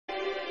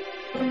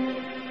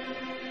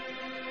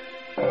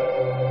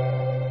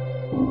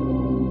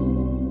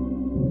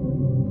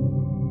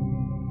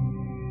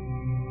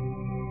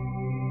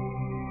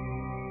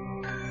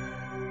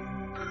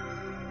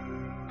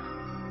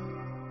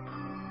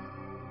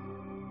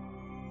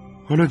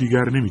حالا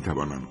دیگر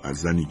نمیتوانم از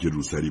زنی که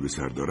روسری به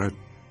سر دارد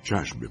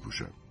چشم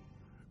بپوشم.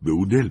 به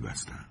او دل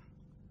بستم.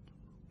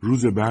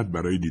 روز بعد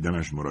برای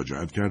دیدنش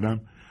مراجعت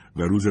کردم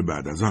و روز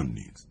بعد از آن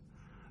نیز.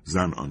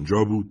 زن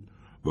آنجا بود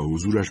و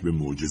حضورش به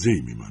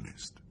معجزه‌ای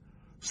میمانست.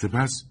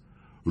 سپس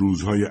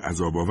روزهای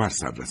عذاب‌آور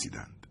سر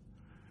رسیدند.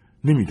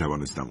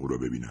 نمیتوانستم او را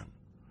ببینم،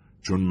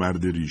 چون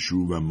مرد ریشو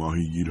و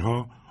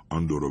ماهیگیرها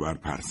آن دور و بر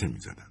پرسه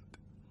میزدند.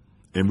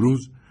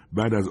 امروز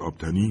بعد از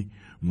آبتنی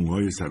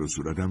موهای سر و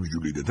صورتم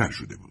ژولیده‌تر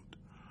شده بود.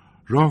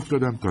 راه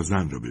افتادم تا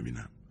زن را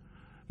ببینم.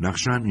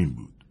 نقشه‌ام این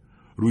بود: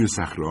 روی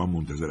صخره‌ها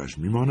منتظرش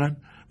میمانم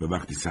و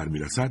وقتی سر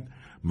میرسد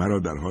مرا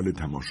در حال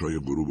تماشای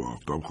غروب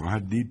آفتاب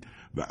خواهد دید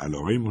و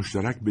علاقه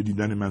مشترک به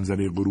دیدن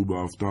منظره غروب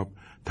آفتاب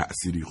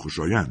تأثیری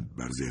خوشایند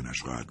بر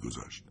ذهنش خواهد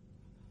گذاشت.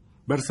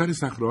 بر سر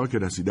صخره‌ها که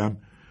رسیدم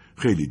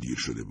خیلی دیر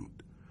شده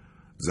بود.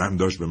 زن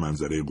داشت به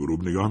منظره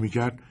غروب نگاه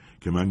میکرد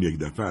که من یک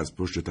دفعه از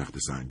پشت تخت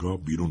سنگ‌ها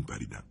بیرون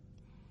پریدم.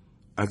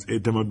 از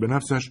اعتماد به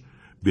نفسش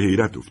به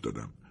حیرت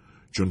افتادم،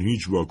 چون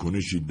هیچ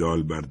واکنشی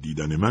دال بر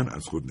دیدن من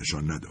از خود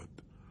نشان نداد.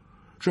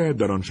 شاید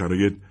در آن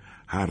شرایط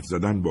حرف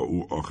زدن با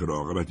او آخر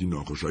عاقبتی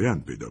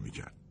ناخوشایند پیدا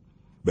میکرد.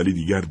 ولی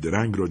دیگر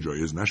درنگ را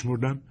جایز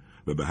نشمردم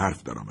و به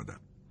حرف درآمدم.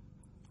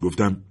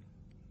 گفتم: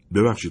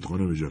 ببخشید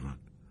خانم جوان،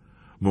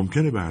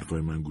 ممکنه به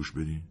حرفای من گوش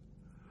بدین؟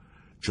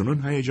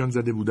 چنان هیجان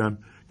زده بودم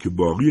که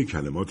باقی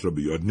کلمات را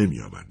به یاد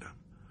نمیآوردم.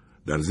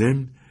 در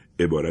ضمن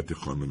عبارت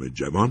خانم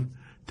جوان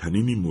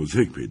طنینی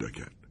مضحک پیدا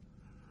کرد.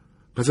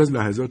 پس از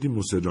لحظاتی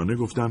مصرانه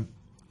گفتم: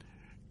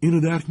 اینو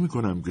درک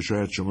میکنم که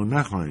شاید شما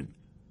نخواین.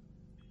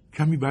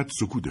 کمی بعد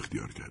سکوت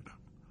اختیار کردم.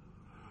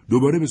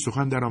 دوباره به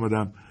سخن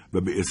درآمدم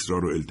و به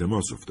اصرار و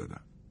التماس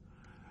افتادم.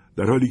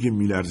 در حالی که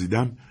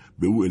میلرزیدم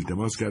به او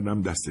التماس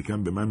کردم دست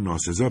کم به من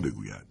ناسزا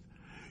بگوید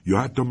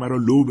یا حتی مرا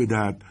لو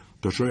بدهد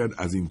تا شاید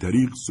از این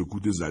طریق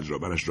سکوت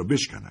زجرآورش را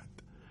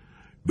بشکند.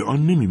 به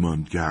آن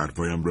نمیماند که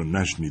حرفایم را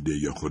نشنیده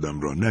یا خودم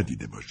را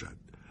ندیده باشد.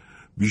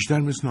 بیشتر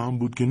مثل آن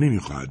بود که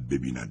نمیخواهد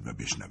ببیند و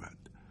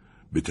بشنود.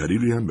 به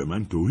طریقی هم به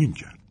من توهین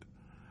کرد.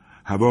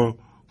 هوا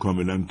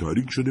کاملا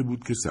تاریک شده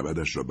بود که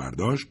سبدش را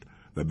برداشت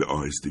و به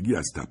آهستگی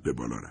از تپه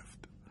بالا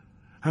رفت.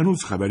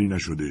 هنوز خبری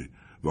نشده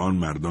و آن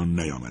مردان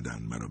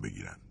نیامدند مرا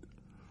بگیرند.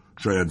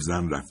 شاید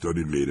زن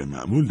رفتاری غیر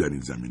معمول در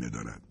این زمینه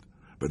دارد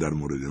و در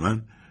مورد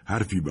من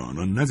حرفی به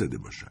آنان نزده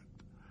باشد.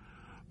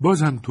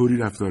 باز هم طوری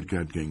رفتار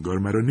کرد که انگار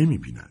مرا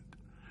نمی‌بیند.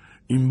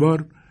 این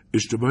بار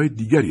اشتباه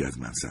دیگری از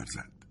من سر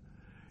زد.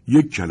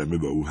 یک کلمه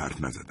با او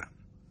حرف نزدم.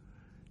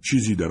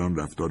 چیزی در آن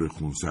رفتار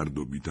خونسرد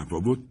و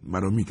بی‌تفاوت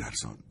مرا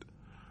می‌ترساند.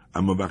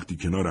 اما وقتی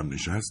کنارم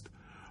نشست،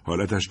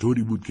 حالتش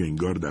طوری بود که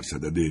انگار در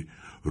صدد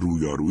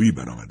رویارویی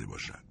برآمده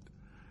باشد.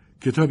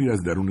 کتابی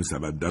از درون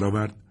سبد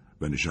درآورد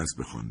و نشست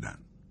به خواندن.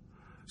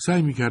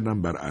 سعی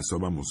می‌کردم بر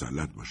اعصابم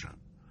مسلط باشم.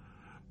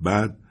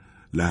 بعد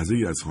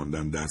لحظه‌ای از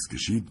خواندن دست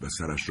کشید و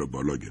سرش را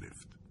بالا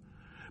گرفت.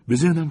 به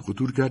ذهنم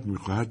خطور کرد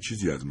می‌خواهد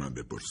چیزی از من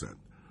بپرسد،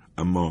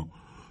 اما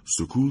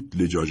سکوت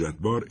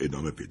لجاجتبار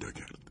ادامه پیدا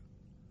کرد.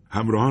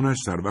 همراهانش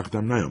سر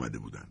وقتم نیامده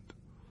بودند.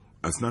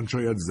 اصلاً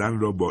شاید زن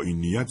را با این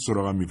نیت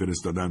سراغم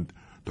می‌فرستادند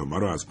تا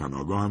مرا از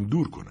پناهگاهم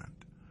دور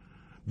کنند.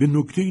 به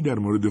نکته‌ای در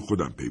مورد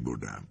خودم پی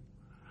بردم.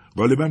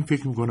 غالباً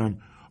فکر می‌کنم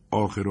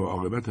آخر و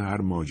عاقبت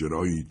هر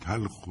ماجرایی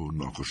تلخ و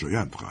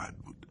ناخوشایند خواهد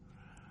بود.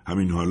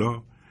 همین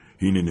حالا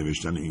حین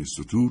نوشتن این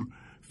سطور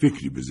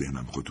فکری به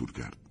ذهنم خطور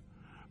کرد.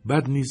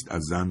 بد نیست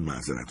از زن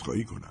معذرت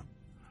خواهی کنم.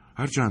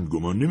 هرچند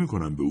گمان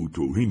نمی‌کنم به او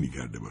توهینی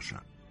کرده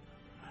باشم.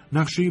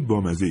 نقشه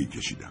بامزه‌ای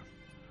کشیدم.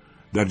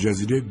 در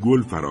جزیره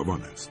گل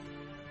فراوان است.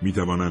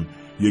 می‌توانم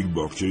یک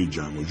باغچه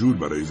جمع و جور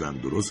برای زن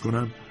درست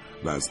کنم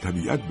و از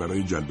طبیعت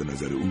برای جلب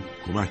نظر او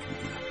کمک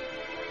بگیرم.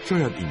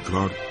 شاید این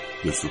کار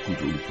به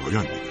سکوت او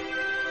پایان بدهد.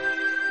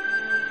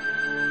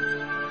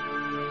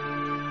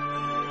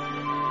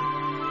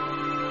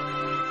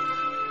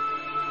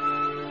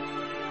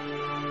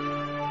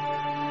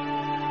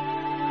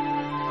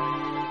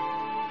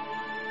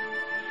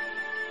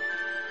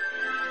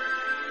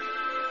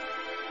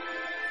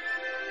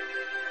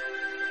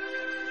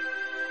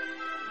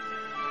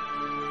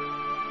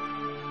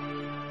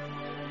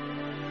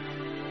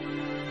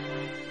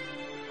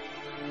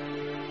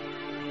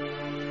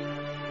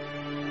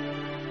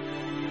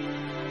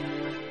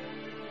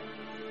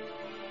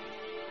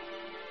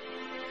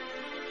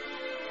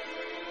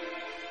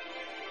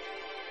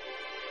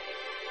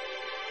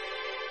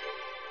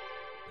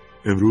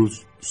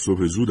 امروز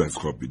صبح زود از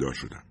خواب بیدار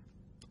شدم.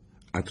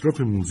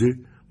 اطراف موزه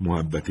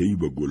محوطه‌ای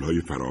با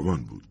گل‌های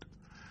فراوان بود.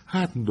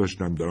 حتم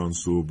داشتم در آن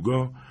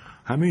صبحگاه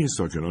همه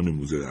ساکنان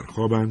موزه در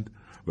خوابند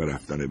و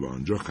رفتن به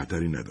آنجا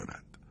خطری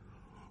ندارد.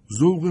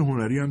 ذوق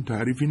هنری هم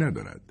تعریفی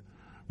ندارد،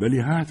 ولی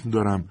حتم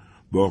دارم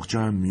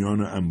باغچه‌ام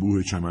میان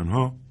انبوه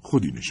چمن‌ها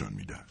خودی نشان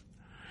می‌دهد.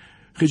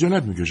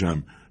 خجالت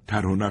می‌کشم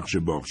طرح و نقش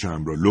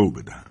باغچه‌ام را لو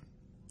بدهم.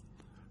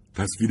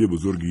 تصویر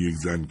بزرگ یک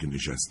زن که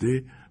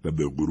نشسته و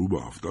به غروب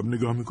آفتاب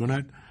نگاه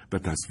می‌کند و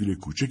تصویر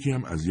کوچکی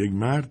هم از یک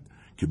مرد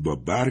که با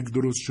برگ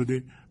درست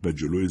شده و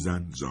جلوی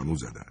زن زانو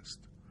زده است.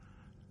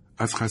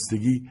 از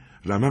خستگی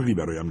رمقی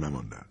برایم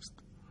نمانده است.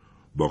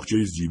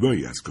 باغچه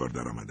زیبایی از کار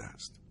درآمده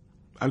است.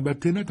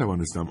 البته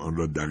نتوانستم آن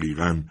را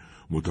دقیقاً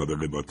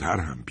مطابق با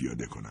طرحم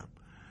پیاده کنم.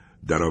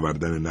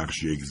 درآوردن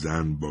نقش یک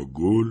زن با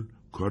گل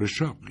کار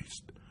شاقی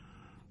است.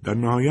 در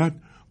نهایت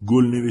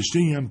گل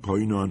نوشته‌ای هم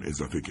پایین آن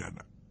اضافه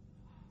کردم.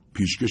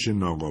 پیشکش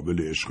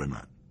ناقابل عشق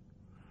من.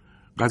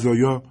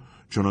 قضایا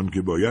چنان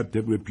که باید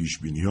طبق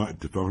پیشبینی‌ها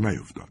اتفاق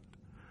نیفتاد.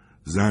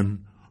 زن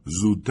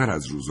زودتر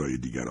از روزهای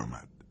دیگر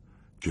آمد.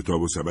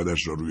 کتاب و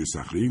سبدش را روی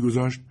صخره‌ای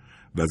گذاشت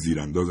و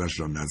زیراندازش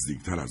را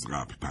نزدیکتر از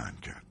قبل پهن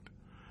کرد.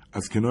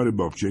 از کنار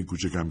باغچه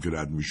کوچکم که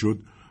رد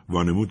می‌شد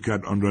وانمود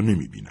کرد آن را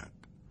نمی‌بیند.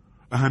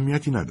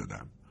 اهمیتی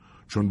ندادم،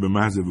 چون به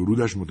محض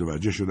ورودش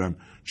متوجه شدم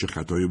چه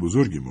خطای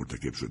بزرگی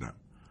مرتکب شدم.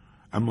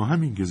 اما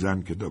همین که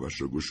زن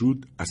کتابش را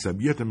گشود،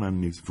 عصبیت من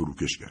نیز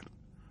فروکش کرد.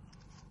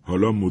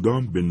 حالا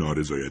مدام به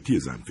نارضایتی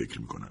زن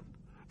فکر می‌کنم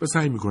و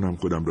سعی می‌کنم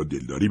خودم را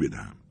دلداری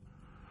بدهم.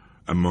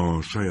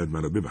 اما شاید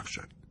مرا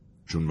ببخشد،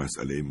 چون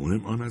مسئله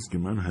مهم آن است که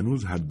من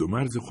هنوز حد و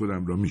مرز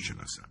خودم را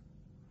می‌شناسم.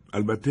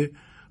 البته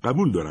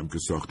قبول دارم که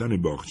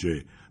ساختن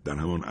باغچه در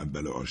همان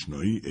اول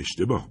آشنایی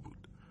اشتباه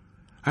بود.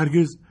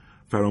 هرگز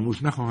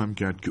فراموش نخواهم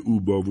کرد که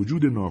او با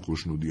وجود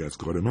ناخشنودی از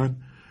کار من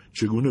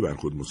چگونه بر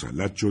خود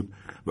مسلط شد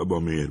و با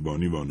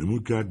مهربانی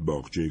وانمود کرد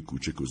باغچه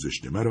کوچک و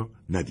زشت مرا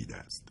ندیده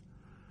است.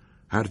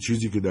 هر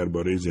چیزی که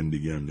درباره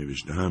زندگیم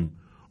نوشته‌ام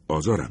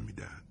آزارم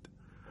می‌دهد.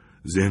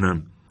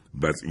 ذهنم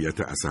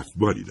وضعیت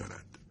اسفباری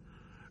دارد.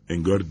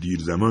 انگار دیر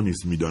زمانی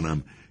است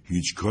می‌دانم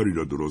هیچ کاری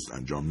را درست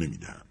انجام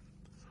نمی‌دهم.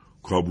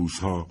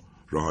 کابوس‌ها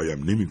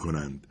رهایم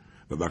نمی‌کنند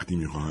و وقتی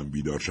می‌خواهم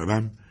بیدار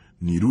شوم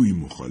نیروی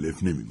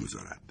مخالف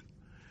نمی‌گذارد.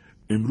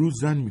 امروز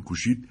زن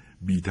می‌کوشید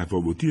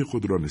بی‌تفاوتی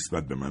خود را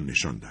نسبت به من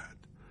نشان دهد.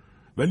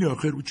 ولی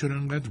آخر او چرا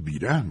انقدر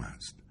بی‌رحم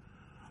است؟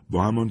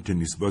 با همان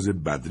تنیس باز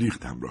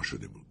بدریخت همراه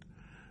شده بود.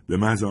 به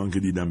محض آنکه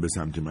دیدم به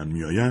سمت من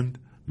میآیند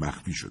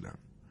مخفی شدم.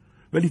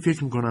 ولی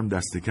فکر می‌کنم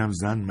دست کم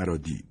زن مرا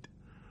دید.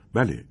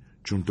 بله،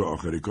 چون تا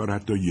آخر کار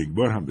حتی یک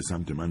بار هم به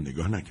سمت من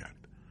نگاه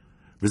نکرد.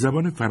 به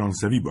زبان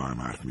فرانسوی با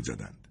هم حرف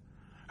می‌زدند.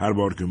 هر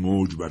بار که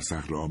موج بر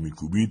صخره‌ها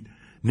می‌کوبید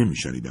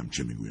نمی‌شنیدم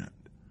چه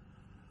می‌گویند.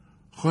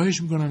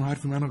 خواهش می‌کنم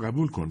حرف منو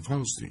قبول کن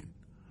فاوستین.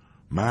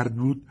 مرد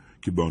بود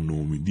که با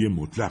نومیدی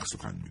مطلق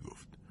سخن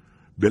می‌گفت.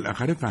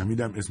 بالاخره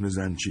فهمیدم اسم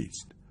زن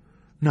چیست.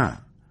 نه،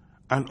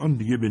 الان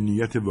دیگه به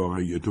نیت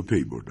واقعی تو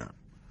پی بردم.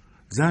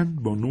 زن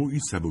با نوعی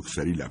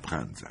سبکسری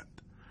لبخند زد.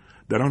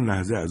 در آن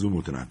لحظه از او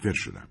متنفر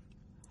شدم.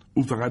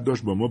 او فقط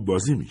داشت با ما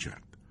بازی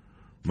می‌کرد.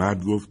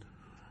 مرد گفت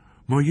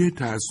ما یه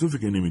تأسفه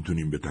که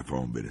نمیتونیم به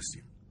تفاهم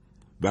برسیم.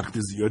 وقت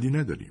زیادی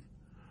نداریم.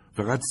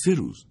 فقط 3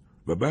 روز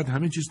و بعد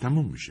همه چیز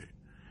تموم میشه.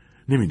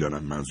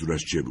 نمیدانم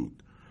منظورش چه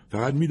بود.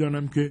 فقط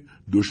میدانم که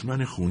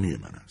دشمن خونی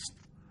من است.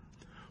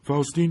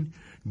 فاوستین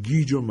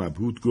گیج و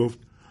مبهوت گفت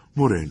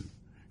مورل،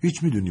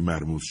 هیچ میدونی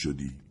مرموز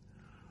شدی؟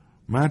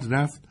 مرد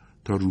رفت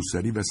تا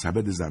روسری و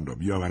سبد زن را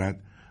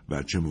بیاورد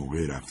و چه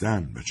موقع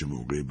رفتن و چه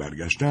موقع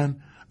برگشتن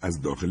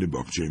از داخل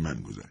باغچه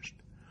من گذشت.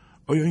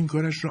 آیا این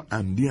کارش را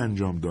عمدی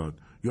انجام داد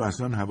یا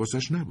اصلا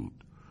حواسش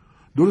نبود؟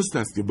 درست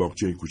است که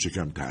باغچه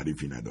کوچکم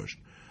تعریفی نداشت،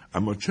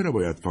 اما چرا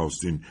باید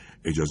فاوستین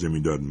اجازه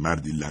میداد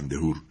مردی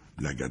لندهور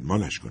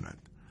لگدمالش کند؟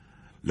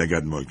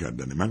 لگدمال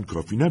کردن من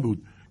کافی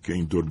نبود که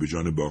اینطور به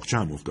جان باغچه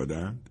هم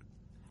افتادند؟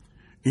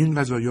 این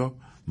قضایا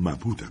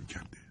مبهوتم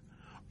کرده.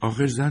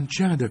 آخر زن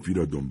چه هدفی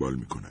را دنبال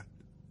می کند؟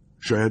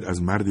 شاید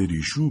از مرد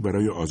ریشو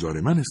برای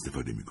آزار من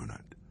استفاده می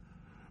کند.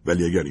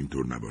 ولی اگر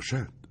اینطور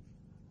نباشد،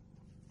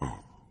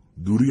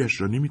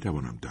 دوریش را نمی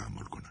توانم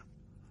تحمل کنم.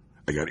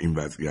 اگر این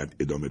وضعیت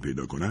ادامه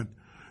پیدا کند،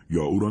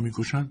 یا او را می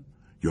کشم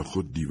یا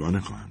خود دیوانه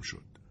خواهم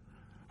شد.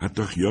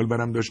 حتی خیال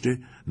برم داشته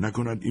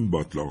نکند این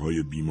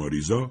باطلاق‌های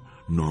بیماریزا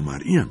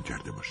نامرئی هم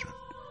کرده باشند.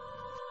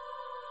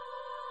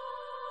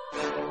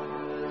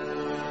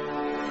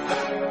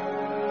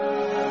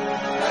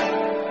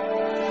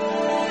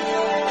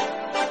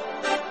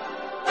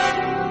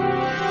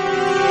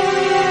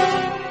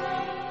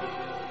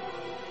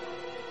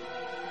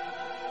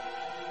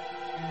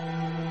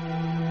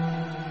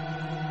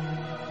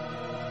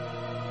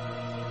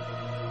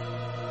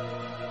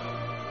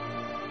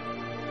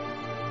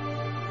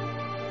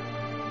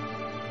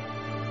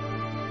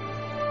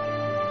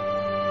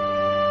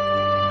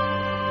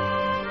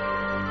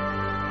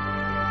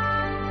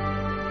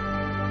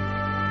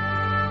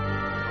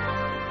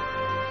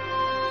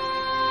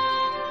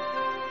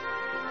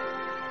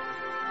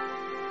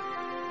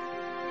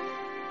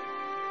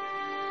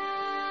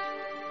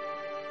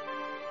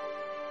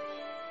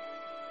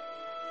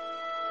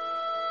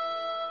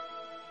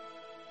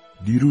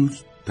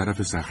 دیروز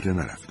طرف صخره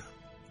نرفتم.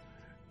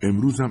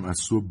 امروزم از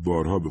صبح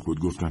بارها به خود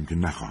گفتم که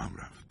نخواهم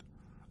رفت.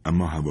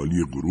 اما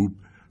حوالی غروب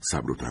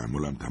صبر و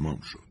تحملم تمام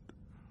شد.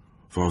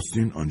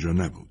 فاوستین آنجا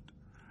نبود.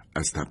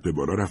 از تپه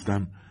بالا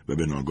رفتم و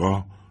به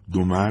ناگاه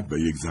 2 مرد و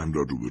 1 زن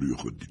را روبروی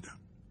خود دیدم.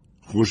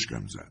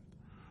 خشکم زد.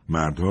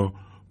 مردها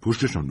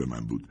پشتشان به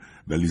من بود،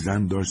 ولی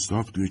زن داشت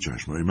صاف توی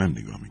چشمای من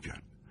نگاه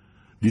میکرد.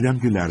 دیدم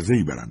که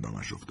لرزه‌ای بر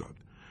اندامش افتاد.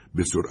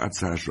 به سرعت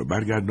سرش را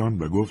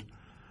برگرداند و گفت: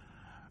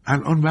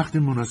 الان وقت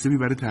مناسبی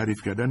برای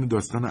تعریف کردن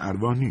داستان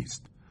ارواح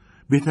نیست.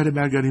 بهتره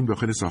برگردیم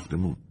داخل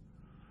ساختمون.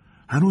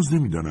 هنوز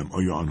نمیدانم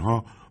آیا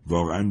آنها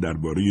واقعاً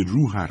درباره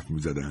روح حرف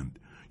میزدند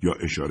یا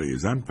اشاره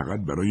زن فقط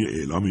برای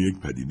اعلام یک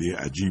پدیده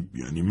عجیب،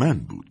 یعنی من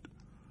بود.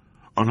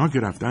 آنها که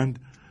رفتند،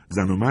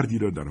 زن و مردی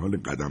را در حال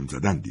قدم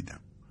زدن دیدم.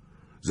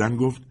 زن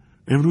گفت: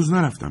 امروز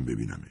نرفتم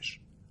ببینمش.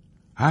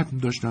 حتم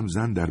داشتم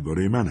زن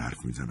درباره من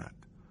حرف میزند.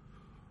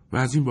 و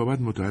از این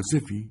بابت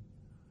متاسفی؟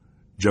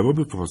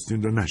 جواب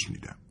فاستین را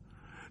نشنیدم.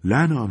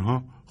 لحن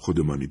آنها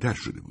خودمانی‌تر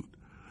شده بود.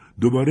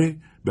 دوباره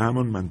به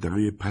همان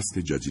منطقه پست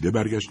جزیره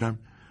برگشتم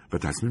و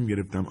تصمیم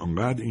گرفتم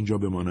آنقدر اینجا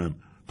بمانم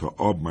تا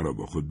آب مرا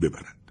با خود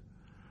ببرد.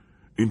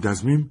 این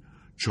تصمیم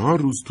 4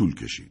 روز طول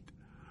کشید.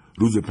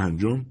 روز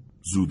 5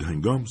 زود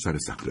هنگام سر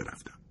صخره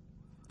رفتم.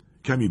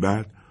 کمی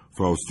بعد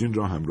فاستین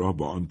را همراه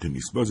با آن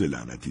تنیسباز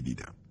لعنتی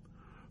دیدم.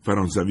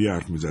 فرانسوی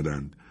حرف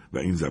می‌زدند و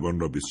این زبان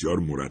را بسیار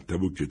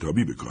مرتب و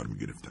کتابی به کار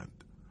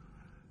می‌گرفتند.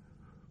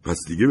 پس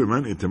دیگه به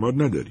من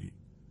اعتماد نداری؟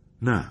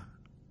 نه.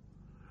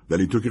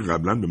 ولی تو که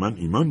قبلا به من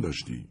ایمان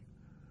داشتی.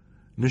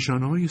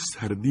 نشانه‌های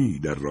سردی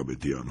در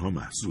رابطه آنها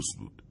محسوس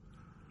بود.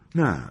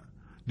 نه،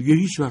 دیگه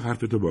هیچ وقت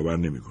حرفتو باور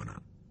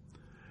نمی‌کنم.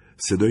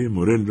 صدای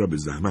مورل را به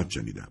زحمت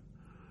شنیدم.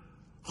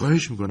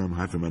 خواهش می‌کنم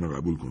حرف منو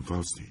قبول کن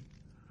فاستین.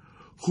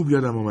 خوب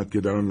یادم آمد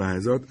که در آن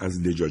لحظات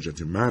از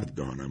لجاجت مرد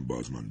دهانم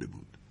باز مانده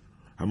بود.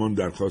 همان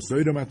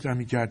درخواستایی را مطرح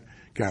می‌کرد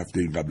که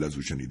هفته قبل از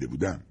او شنیده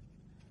بودم.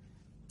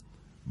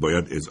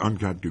 باید اذعان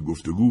کرد که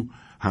گفتگو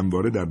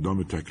همواره در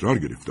دام تکرار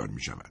گرفتار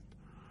می‌شود.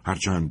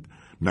 هرچند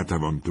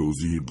نتوان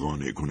توضیح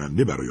قانع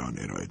کننده برای آن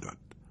ارائه داد.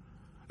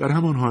 در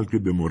همان حال که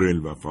به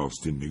مورل و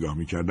فاستین نگاه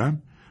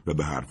می‌کردم و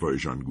به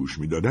حرفایشان گوش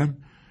می‌دادم،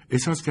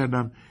 احساس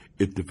کردم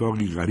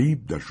اتفاقی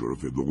غریب در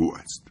شرف وقوع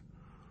است.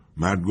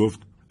 مرد گفت: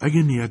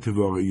 اگه نیت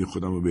واقعی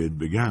خودم رو بهت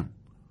بگم،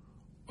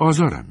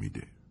 آزارم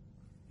میده.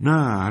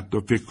 نه، حتی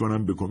فکر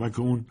کنم به کمک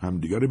اون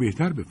همدیگر رو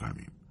بهتر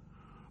بفهمیم.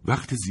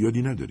 وقت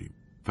زیادی نداریم.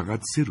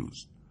 فقط 3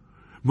 روز.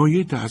 ما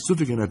یه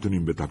تأسفه که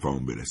نتونیم به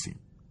تفاهم برسیم.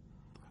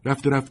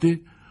 رفته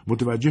رفته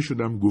متوجه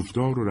شدم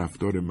گفتار و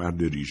رفتار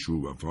مرد ریشو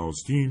و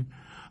فاستین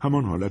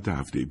همان حالت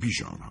هفته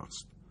پیش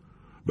آنهاست.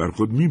 بر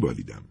خود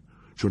میبالیدم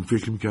چون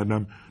فکر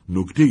میکردم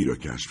نکته ای را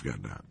کشف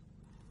کردم.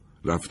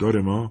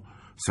 رفتار ما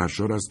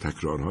سرشار از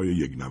تکرارهای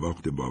یک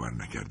نواخت باور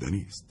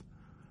نکردنی است.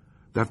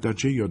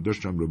 دفترچه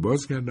یادداشتم را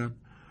باز کردم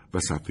و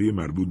صفحه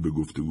مربوط به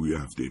گفتگوی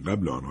هفته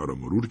قبل آنها را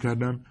مرور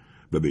کردم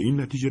و به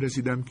این نتیجه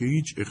رسیدم که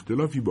هیچ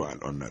اختلافی با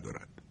الان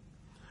ندارد.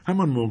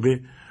 همان موقع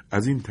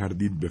از این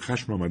تردید به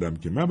خشم آمدم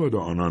که مبادا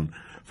آنان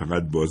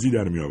فقط بازی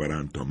در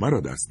میآورند تا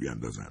مرا دست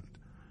بیاندازند.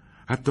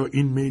 حتی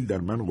این میل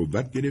در من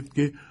قوت گرفت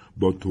که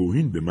با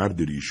توهین به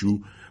مرد ریشو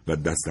و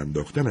دست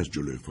انداختنش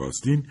جلوی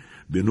فاستین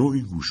به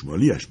نوعی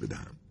گوشمالیش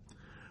بدهم.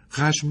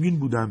 خشمگین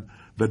بودم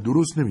و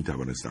درست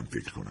نمیتوانستم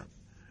فکر کنم.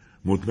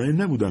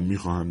 مطمئن نبودم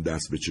میخواهم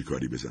دست به چه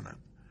کاری بزنم.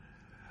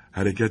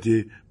 حرکت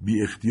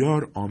بی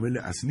اختیار عامل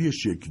اصلی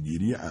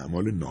شکلگیری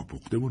اعمال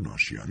ناپخته و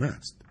ناشیانه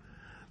است.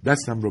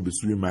 دستم را به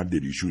سوی مرد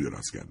ریشو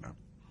دراز کردم،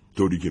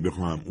 طوری که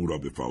بخواهم او را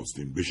به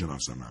فاستین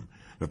بشناسانم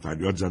و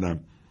فریاد زدم: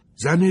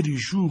 زن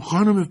ریشو،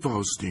 خانم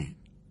فاستین.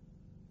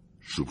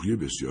 شوخی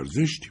بسیار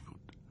زشتی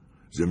بود،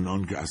 ضمن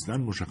آن که اصلا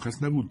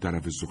مشخص نبود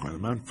طرف سخن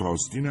من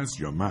فاستین است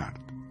یا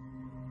مرد.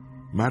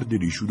 مرد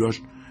ریشو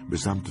داشت به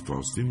سمت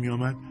فاستین می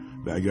آمد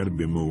و اگر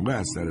به موقع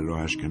از سر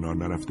راهش کنار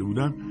نرفته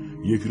بودم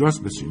یک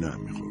راست به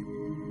سینه‌ام می خورد.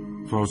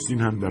 فاستین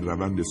هم در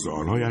روند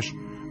سؤالهایش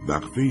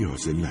وقفه‌ای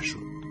حاصل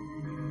نشد.